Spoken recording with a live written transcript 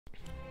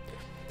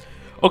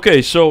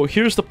Okay, so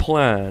here's the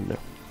plan.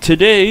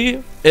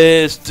 Today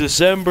is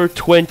December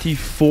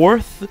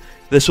 24th.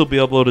 This will be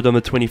uploaded on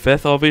the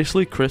 25th,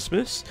 obviously,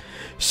 Christmas.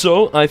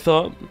 So I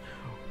thought,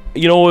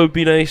 you know what would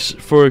be nice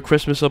for a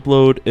Christmas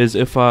upload is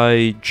if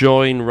I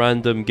join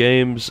random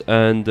games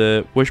and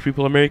wish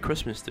people a Merry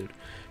Christmas, dude.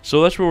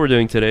 So that's what we're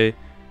doing today.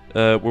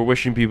 We're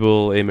wishing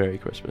people a Merry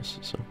Christmas.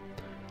 So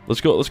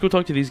let's go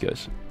talk to these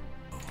guys.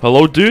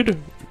 Hello,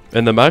 dude.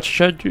 In the match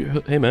chat,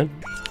 dude. Hey, man.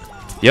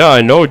 Yeah,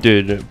 I know,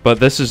 dude. But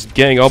this is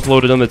getting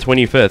uploaded on the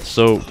 25th,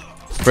 so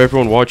for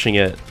everyone watching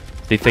it,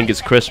 they think it's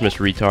Christmas,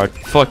 retard.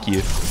 Fuck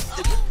you.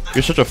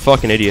 You're such a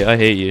fucking idiot. I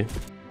hate you.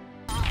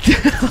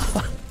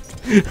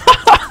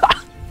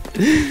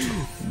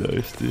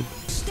 Nice, dude.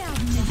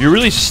 You're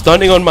really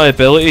stunning on my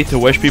ability to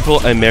wish people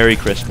a Merry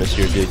Christmas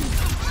here, dude.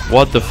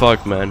 What the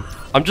fuck, man?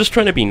 I'm just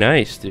trying to be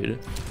nice, dude.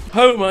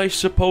 How am I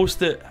supposed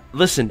to...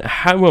 Listen,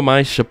 how am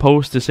I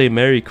supposed to say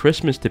Merry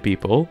Christmas to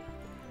people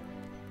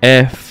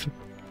if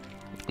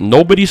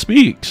nobody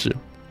speaks?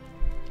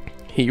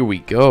 Here we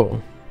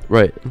go.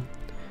 Right.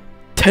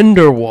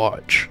 Tinder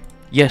watch.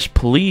 Yes,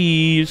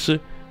 please.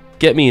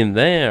 Get me in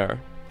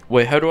there.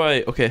 Wait, how do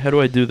I... Okay, how do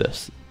I do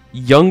this?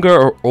 Younger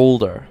or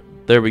older?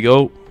 There we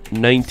go.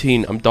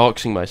 19. I'm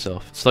doxing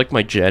myself. It's like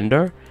my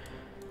gender.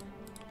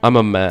 I'm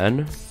a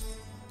man.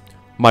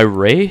 My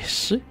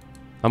race?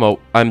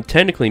 I'm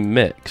technically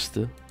mixed.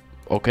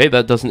 Okay,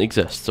 that doesn't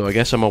exist, so I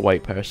guess I'm a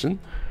white person.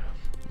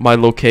 My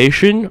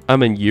location?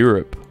 I'm in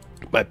Europe.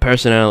 My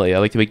personality? I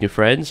like to make new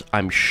friends.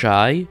 I'm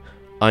shy.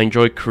 I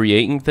enjoy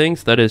creating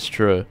things. That is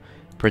true.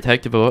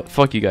 Protective of...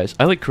 Fuck you guys.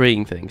 I like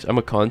creating things. I'm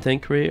a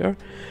content creator.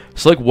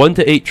 Select 1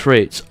 to 8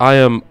 traits. I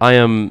am...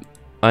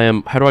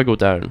 How do I go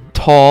down?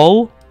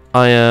 Tall.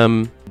 I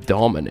am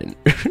dominant.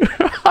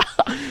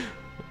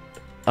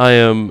 I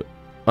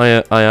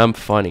am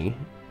funny.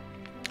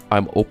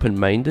 I'm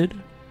open-minded.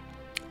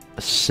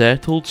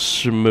 Settled,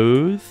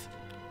 smooth,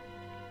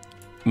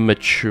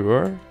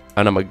 mature,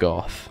 and I'm a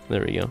goth.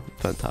 There we go.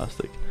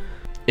 Fantastic.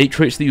 8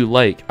 traits that you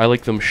like. I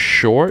like them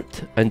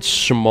short and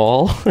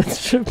small and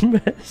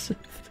submissive.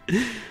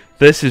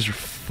 This is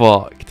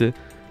fucked.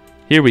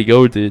 Here we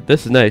go, dude.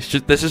 This is nice.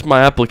 This is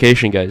my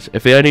application, guys.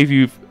 If any of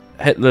you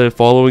hit the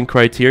following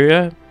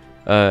criteria,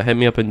 hit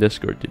me up in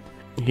Discord, dude.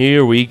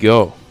 Here we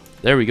go.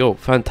 There we go.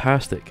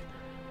 Fantastic.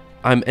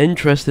 I'm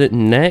interested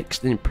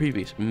next in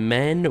previous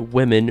men,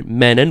 women,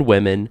 men and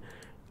women.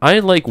 I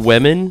like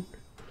women.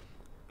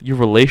 Your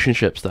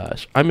relationship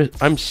status.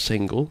 I'm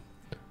single.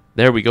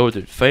 There we go,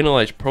 dude.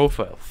 Finalize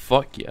profile.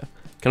 Fuck yeah.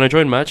 Can I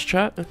join match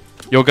chat?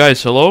 Yo,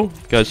 guys, hello?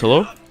 Guys,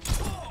 hello?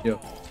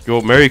 Yo,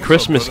 Merry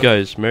Christmas,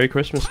 guys. Merry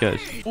Christmas, guys.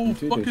 Oh,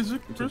 fuck, is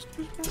it Christmas?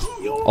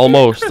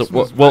 Almost.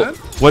 Christmas, well,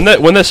 when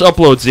this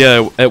uploads,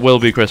 yeah, it will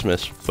be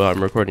Christmas. But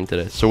I'm recording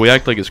today, so we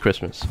act like it's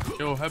Christmas.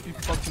 Yo, happy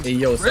fucking Hey,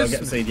 yo, so I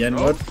get to say the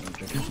N-word?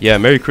 Yeah,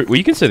 Merry Christmas. Well,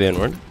 you can say the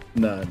N-word.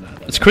 No.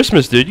 It's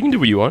Christmas, dude. You can do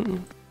what you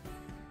want.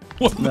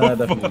 What No,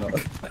 the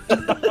definitely fuck?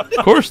 not.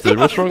 Of course, dude.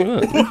 What's wrong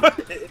with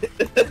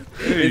that?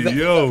 Hey,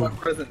 yo.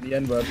 Present the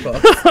N-word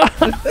part.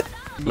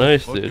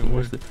 Nice,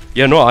 dude.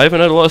 Yeah, no, I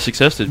haven't had a lot of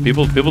success, dude.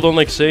 People don't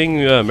like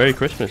saying Merry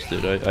Christmas,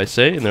 dude. I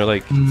say, and they're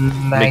like,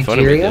 make fun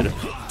of me, dude.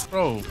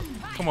 Bro,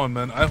 come on,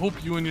 man. I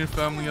hope you and your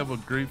family have a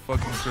great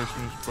fucking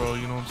Christmas, bro.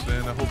 You know what I'm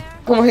saying? I hope.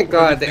 Oh my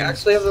god, they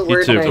actually have the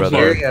word too,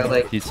 Nigeria, brother.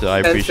 like, You too, I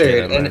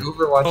appreciate that, in man.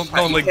 Overwatch.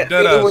 No, like You can't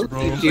dead say the ass, word bro.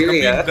 Like, I'm Nigeria.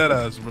 being dead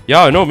ass, bro.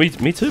 Yeah, no, me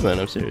too, man.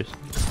 I'm serious.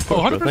 Oh,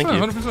 Bro, 100%, thank you.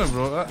 100%,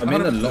 bro. I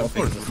mean, a lot of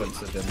 100%, things are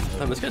coincident.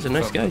 Damn, this guy's a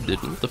nice guy,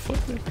 dude. What the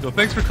fuck, man? Yo,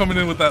 thanks for coming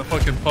in with that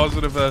fucking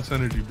positive ass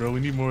energy, bro. We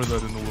need more of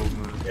that in the world,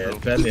 man. Yeah, Bro.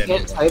 barely You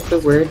can't anyone. type the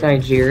word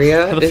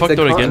Nigeria. How the It's fuck a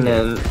do I get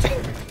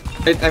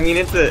continent. I mean,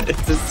 it's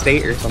a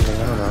state or something.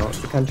 I don't know.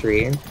 It's a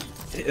country.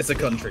 It's a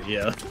country,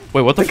 yeah.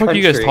 Wait, what the The fuck are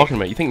you guys country. talking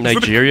about? You think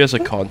Nigeria's a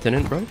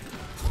continent, bro?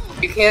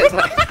 You can't.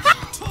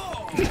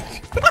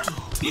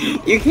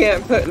 You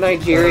can't put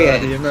Nigeria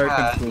The in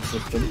American school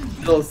system.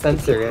 They'll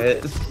censor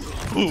it.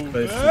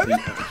 Basically,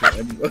 actually,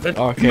 N-word.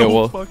 Okay, No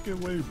well. fucking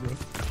way, bro.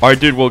 Alright,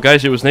 dude. Well,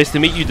 guys, it was nice to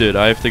meet you, dude.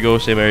 I have to go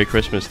say Merry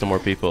Christmas to more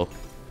people.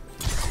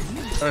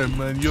 Alright,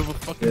 man. You have a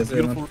fucking Yes, sir,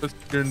 beautiful man. rest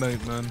of your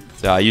night, man.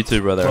 Yeah, you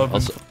too, brother. Love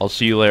him. I'll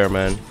see you later,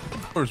 man.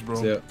 Of course,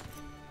 bro. Yeah.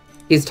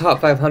 He's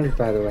top 500,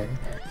 by the way.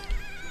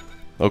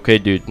 Okay,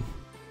 dude.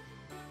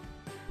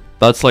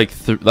 That's like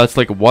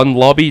one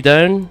lobby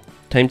down.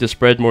 Time to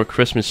spread more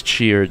Christmas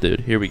cheer, dude.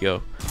 Here we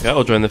go. Yeah,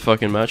 I'll join the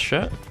fucking match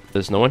chat.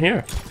 There's no one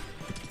here.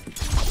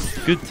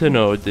 Good to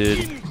know,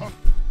 dude.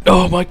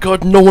 Oh my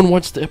god, no one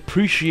wants to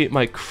appreciate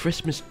my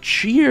Christmas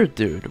cheer,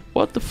 dude.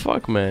 What the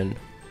fuck, man?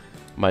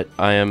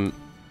 I am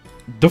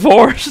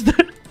divorced.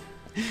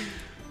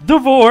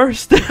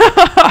 Divorced.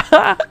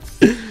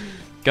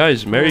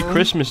 Guys, Merry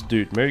Christmas,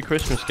 dude. Merry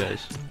Christmas,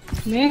 guys.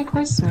 Merry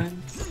Christmas.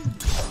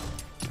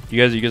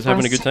 You guys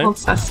having a good time?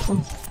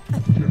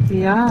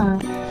 Yeah.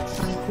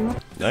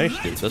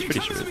 Nice, dude. That's pretty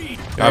sweet.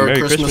 Merry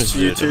Christmas to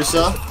you too,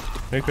 sir.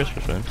 Merry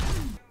Christmas, man.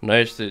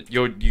 Nice, dude.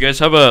 Yo, you guys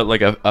have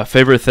a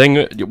favorite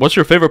thing? What's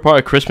your favorite part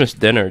of Christmas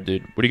dinner,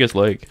 dude? What do you guys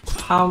like?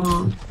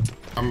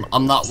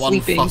 I'm that one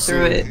Sleeping fussy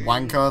through it.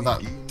 wanker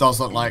that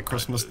doesn't like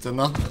Christmas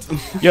dinner.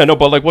 Yeah, no,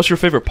 but like, what's your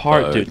favorite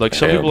part, dude? Like,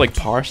 some ham. people like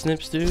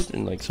parsnips, dude,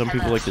 and like some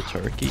people like the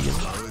turkey. You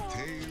know?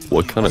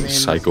 What kind of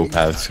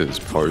psychopath says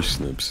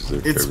parsnips is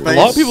their It's favorite? A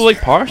lot of people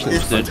like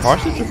parsnips, dude.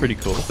 Parsnips are pretty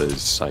cool.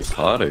 It's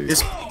psychotic.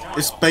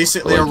 It's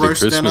basically Like a the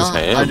roast dinner. Christmas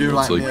ham, I do it's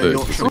like like me a the-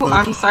 Yorkshire Oh, pudding.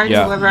 I'm sorry,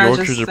 Yeah, whoever I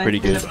Yorkshires just are pretty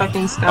sent in the good.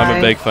 fucking sky. I'm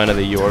a big fan of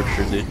the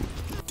Yorkshire, dude.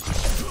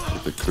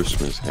 The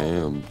Christmas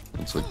ham.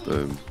 It's like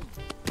the,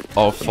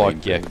 Oh The fuck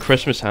main yeah, thing.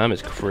 Christmas ham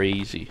is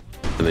crazy.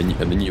 and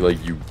then you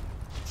like you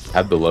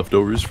add the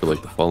leftovers for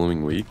like the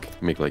following week.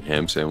 Make like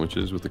ham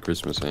sandwiches with the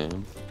Christmas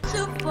ham.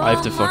 I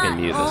have to fucking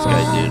mute this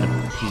guy,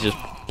 dude. He's just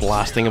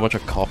blasting a bunch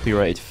of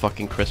copyrighted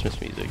fucking Christmas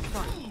music.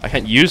 I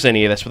can't use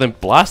any of this without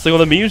blasting all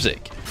the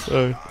music.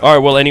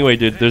 Alright, well anyway,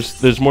 dude,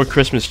 there's more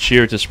Christmas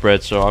cheer to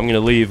spread, so I'm gonna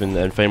leave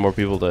and find more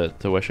people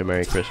to wish a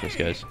Merry Christmas,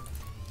 guys.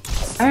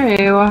 Alright,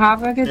 well,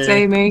 have a good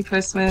day. Merry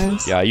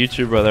Christmas. Yeah, you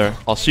too, brother.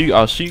 I'll see you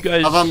guys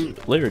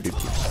later, dude.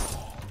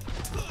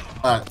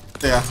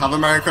 Yeah, have a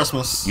Merry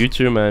Christmas. You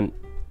too, man.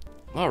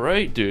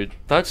 Alright, dude.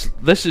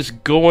 This is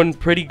going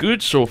pretty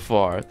good so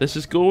far. This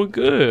is going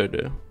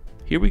good.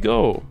 Here we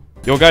go.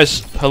 Yo, guys,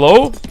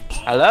 hello?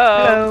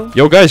 Hello.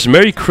 Yo, guys,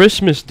 Merry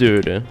Christmas,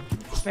 dude.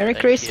 Merry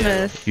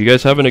Christmas. You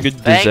guys having a good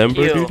Thank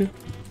December, you. dude?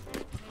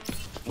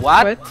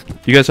 What?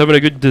 You guys having a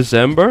good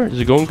December? Is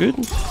it going good?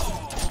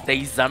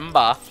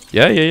 December.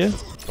 Yeah.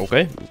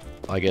 Okay.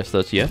 I guess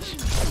that's yes.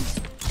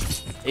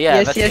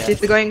 Yeah, yes,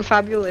 it's going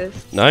fabulous.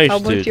 Nice, How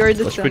about dude. your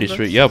That's pretty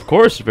December? sweet. Yeah, of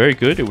course. Very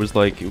good. It was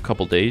like a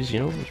couple days, you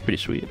know. It was pretty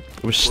sweet.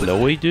 It was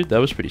snowy, dude. That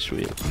was pretty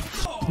sweet.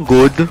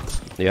 Good.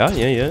 Yeah.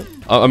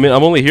 I mean,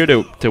 I'm only here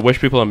to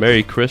wish people a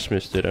Merry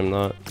Christmas, dude. I'm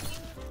not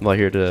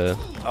here to,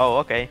 Oh,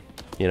 okay.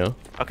 you know.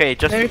 Okay,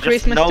 just Merry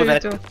Christmas know to you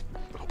that. too.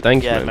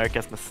 Thanks, Yeah, man. Merry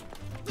Christmas.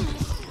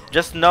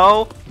 Just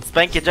know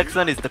Spanky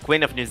Jackson is the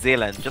Queen of New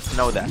Zealand. Just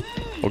know that.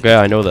 Okay,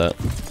 I know that.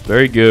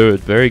 Very good.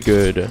 Very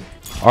good.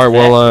 All right.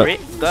 Well, Very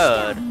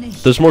good.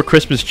 there's more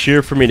Christmas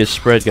cheer for me to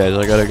spread, guys.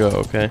 I gotta go.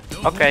 Okay.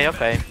 Okay. All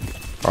right,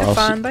 Have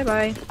fun. Bye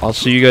bye. I'll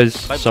see you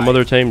guys Bye some bye.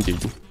 other time,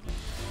 dude.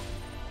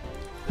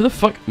 Who the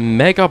fuck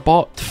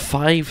Megabot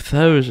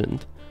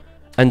 5000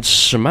 and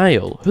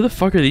Smile? Who the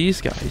fuck are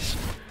these guys?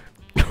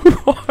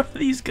 Who are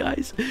these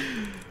guys?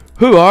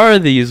 Who are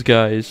these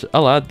guys?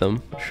 I'll add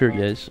them. Sure,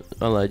 guys.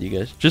 I'll add you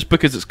guys. Just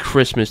because it's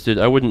Christmas, dude.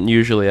 I wouldn't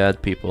usually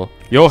add people.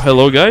 Yo,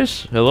 hello,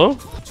 guys. Hello.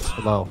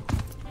 Hello.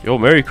 Yo,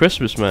 Merry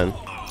Christmas, man.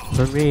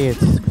 For me,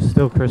 it's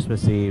still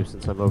Christmas Eve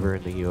since I'm over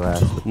in the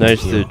U.S.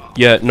 Nice, dude.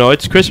 Yeah, no,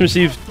 it's Christmas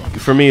Eve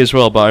for me as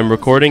well, but I'm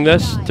recording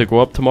this to go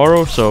up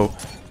tomorrow, so,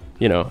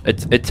 you know,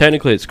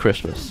 technically it's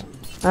Christmas.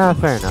 Ah,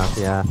 fair enough,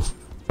 yeah.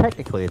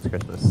 Technically, it's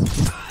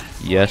Christmas.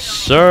 Yes,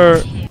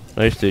 sir.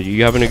 Nice, dude.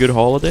 You having a good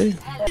holiday?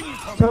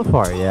 So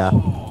far, yeah.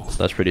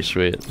 That's pretty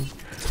sweet.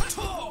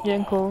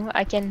 Junko,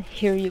 I can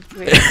hear you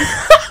great.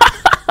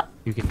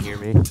 You can hear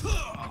me.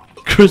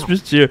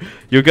 Christmas cheer.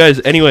 Yo, guys,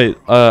 anyway,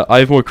 I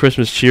have more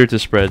Christmas cheer to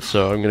spread,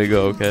 so I'm gonna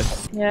go, okay?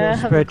 Yeah,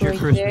 have a spread your great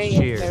Christmas day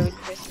cheer. and Merry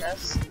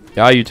Christmas.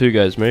 Yeah, you too,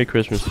 guys. Merry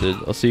Christmas, dude.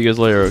 I'll see you guys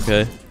later,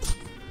 okay?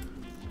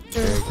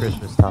 Merry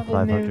Christmas, top Have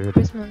a Merry 500.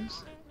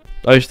 Christmas.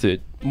 Nice,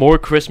 dude. More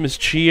Christmas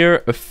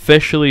cheer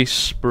officially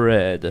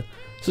spread.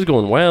 This is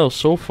going well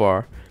so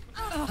far.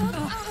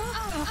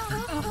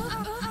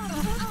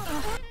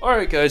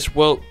 Alright, guys,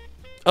 well,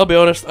 I'll be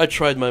honest, I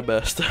tried my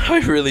best. I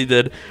really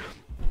did.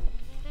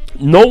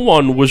 No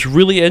one was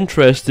really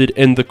interested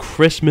in the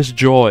Christmas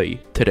joy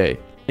today.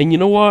 And you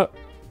know what?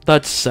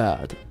 That's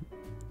sad.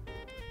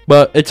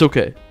 But it's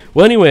okay.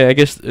 Well, anyway, I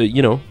guess,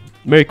 you know,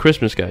 Merry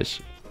Christmas, guys.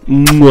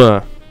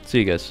 Mwah. See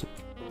you guys.